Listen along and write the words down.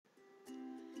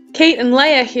Kate and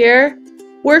Leia here.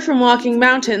 We're from Walking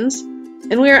Mountains,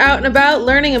 and we are out and about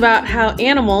learning about how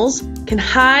animals can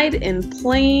hide in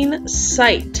plain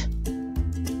sight.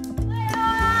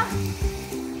 Leia!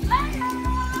 Leia!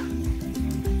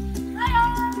 Leia!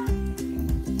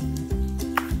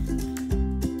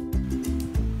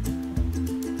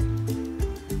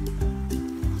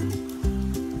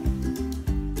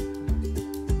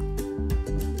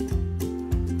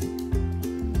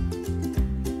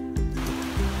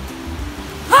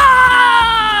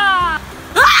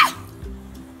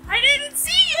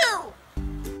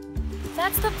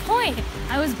 That's the point.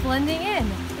 I was blending in.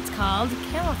 It's called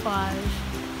camouflage.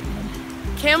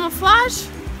 Camouflage?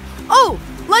 Oh,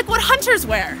 like what hunters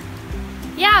wear.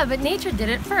 Yeah, but nature did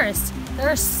it first. There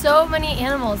are so many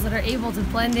animals that are able to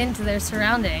blend into their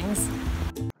surroundings.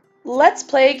 Let's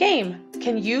play a game.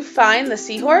 Can you find the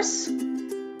seahorse?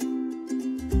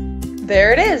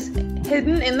 There it is,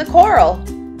 hidden in the coral.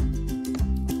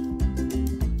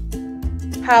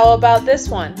 How about this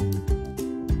one?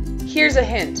 Here's a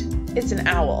hint. It's an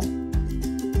owl.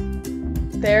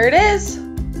 There it is.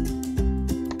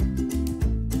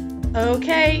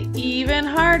 Okay, even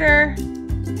harder.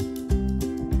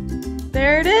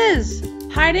 There it is,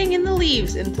 hiding in the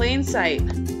leaves in plain sight.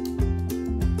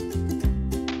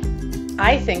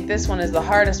 I think this one is the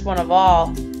hardest one of all.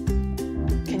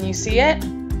 Can you see it?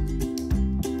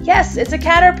 Yes, it's a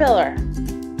caterpillar.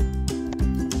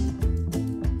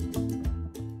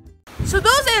 So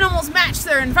those animals match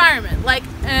their environment. Like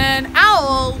an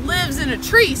owl lives in a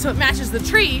tree, so it matches the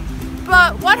tree.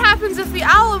 But what happens if the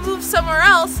owl moves somewhere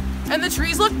else and the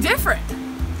trees look different?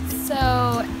 So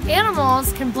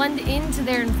animals can blend into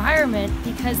their environment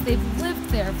because they've lived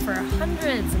there for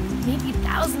hundreds and maybe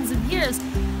thousands of years.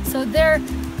 So their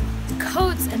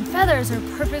coats and feathers are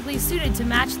perfectly suited to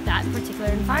match that particular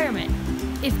environment.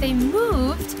 If they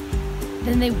moved,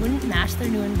 then they wouldn't match their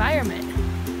new environment.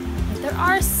 There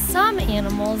are some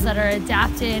animals that are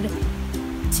adapted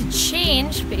to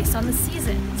change based on the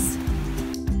seasons.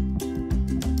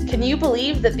 Can you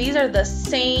believe that these are the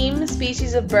same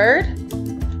species of bird?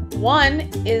 One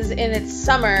is in its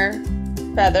summer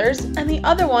feathers and the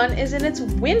other one is in its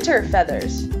winter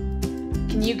feathers.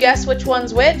 Can you guess which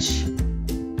one's which?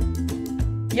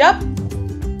 Yup,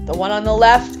 the one on the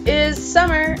left is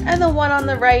summer and the one on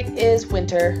the right is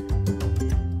winter.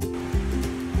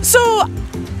 So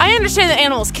I understand that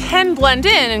animals can blend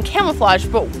in and camouflage,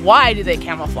 but why do they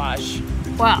camouflage?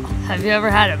 Well, have you ever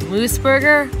had a moose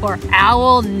burger or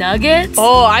owl nuggets?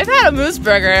 Oh, I've had a moose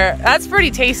burger. That's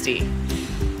pretty tasty.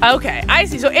 Okay, I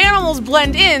see. So animals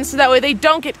blend in so that way they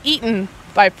don't get eaten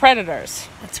by predators.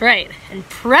 That's right. And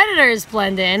predators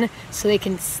blend in so they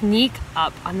can sneak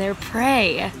up on their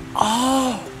prey.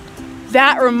 Oh,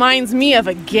 that reminds me of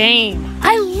a game.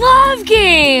 I love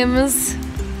games!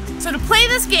 So to play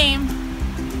this game,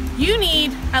 you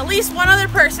need at least one other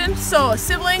person so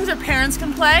siblings or parents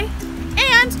can play.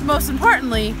 And most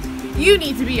importantly, you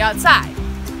need to be outside.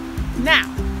 Now,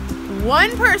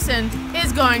 one person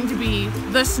is going to be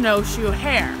the snowshoe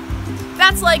hare.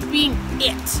 That's like being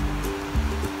it.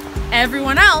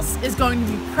 Everyone else is going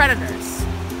to be predators.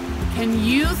 Can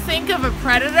you think of a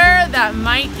predator that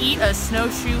might eat a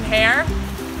snowshoe hare?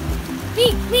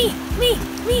 Me.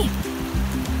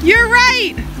 You're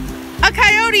right! A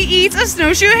coyote eats a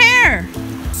snowshoe hare.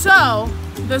 So,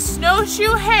 the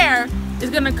snowshoe hare is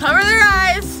gonna cover their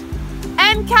eyes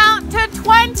and count to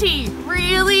 20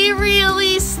 really,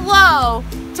 really slow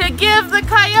to give the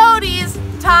coyotes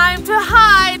time to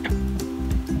hide.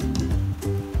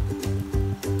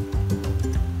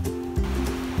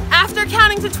 After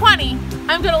counting to 20,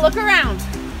 I'm gonna look around.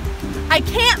 I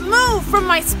can't move from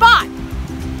my spot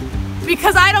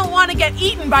because I don't want to get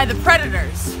eaten by the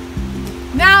predators.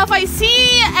 Now, if I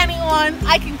see anyone,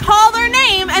 I can call their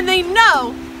name and they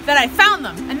know that I found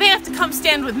them and they have to come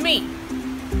stand with me.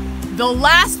 The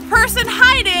last person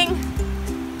hiding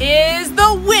is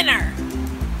the winner.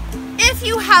 If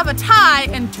you have a tie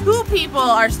and two people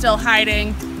are still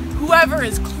hiding, whoever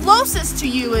is closest to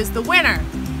you is the winner,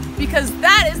 because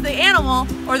that is the animal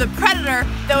or the predator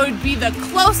that would be the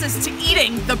closest to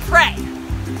eating the prey.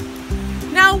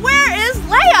 Now, where is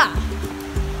Leia?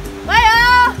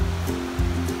 Leia!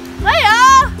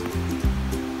 Leia!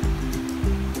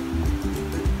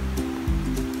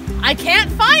 I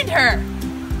can't find her.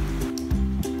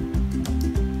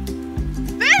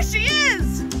 There she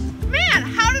is! Man,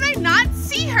 how did I not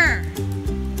see her?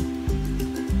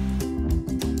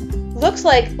 Looks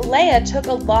like Leia took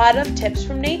a lot of tips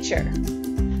from nature.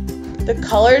 The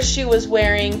colors she was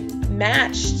wearing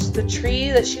matched the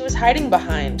tree that she was hiding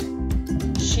behind.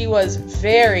 She was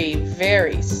very,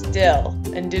 very still.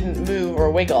 and didn't move or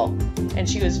wiggle, and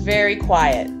she was very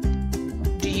quiet.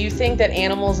 Do you think that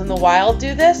animals in the wild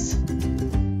do this?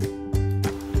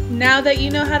 Now that you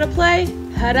know how to play,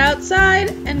 head outside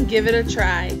and give it a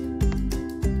try.